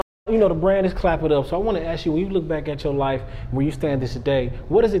You know, the brand is Clapitup. So I want to ask you, when you look back at your life, where you stand this today,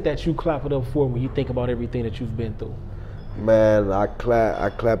 what is it that you clap it up for when you think about everything that you've been through? Man, I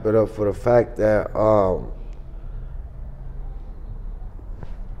clap it up for the fact that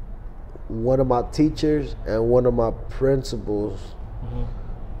one of my teachers and one of my principals,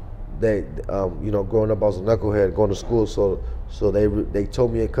 they, you know, growing up I was a knucklehead, going to school, so they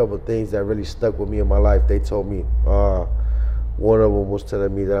told me a couple of things that really stuck with me in my life. They told me, one of them was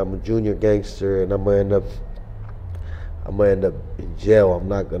telling me that I'm a junior gangster and I'm gonna end up in jail. I'm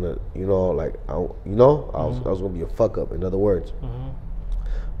not gonna, you know, like, I was gonna be a fuck up. In other words,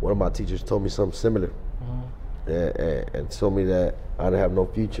 one of my teachers told me something similar, and told me that I didn't have no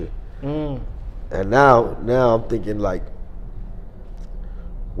future. And now I'm thinking, like,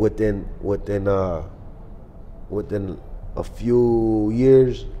 within a few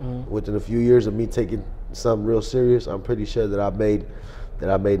years, of me taking something real serious, I'm pretty sure that I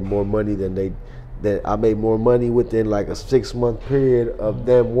made more money I made more money within like a 6-month period of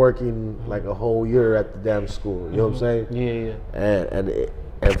them working like a whole year at the damn school. You know what I'm saying? Yeah.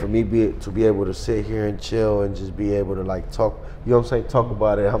 And for me to be able to sit here and chill and just be able to like talk, you know what I'm saying, talk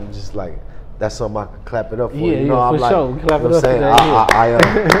about it, I'm just like, that's something I can clap it up for. Yeah, you know, yeah, I'm for like, sure. Clap you it know up what I'm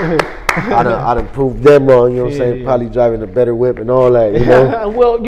saying? I done proved them wrong, you know what I'm saying? Yeah. Probably driving a better whip and all that, you know? Well,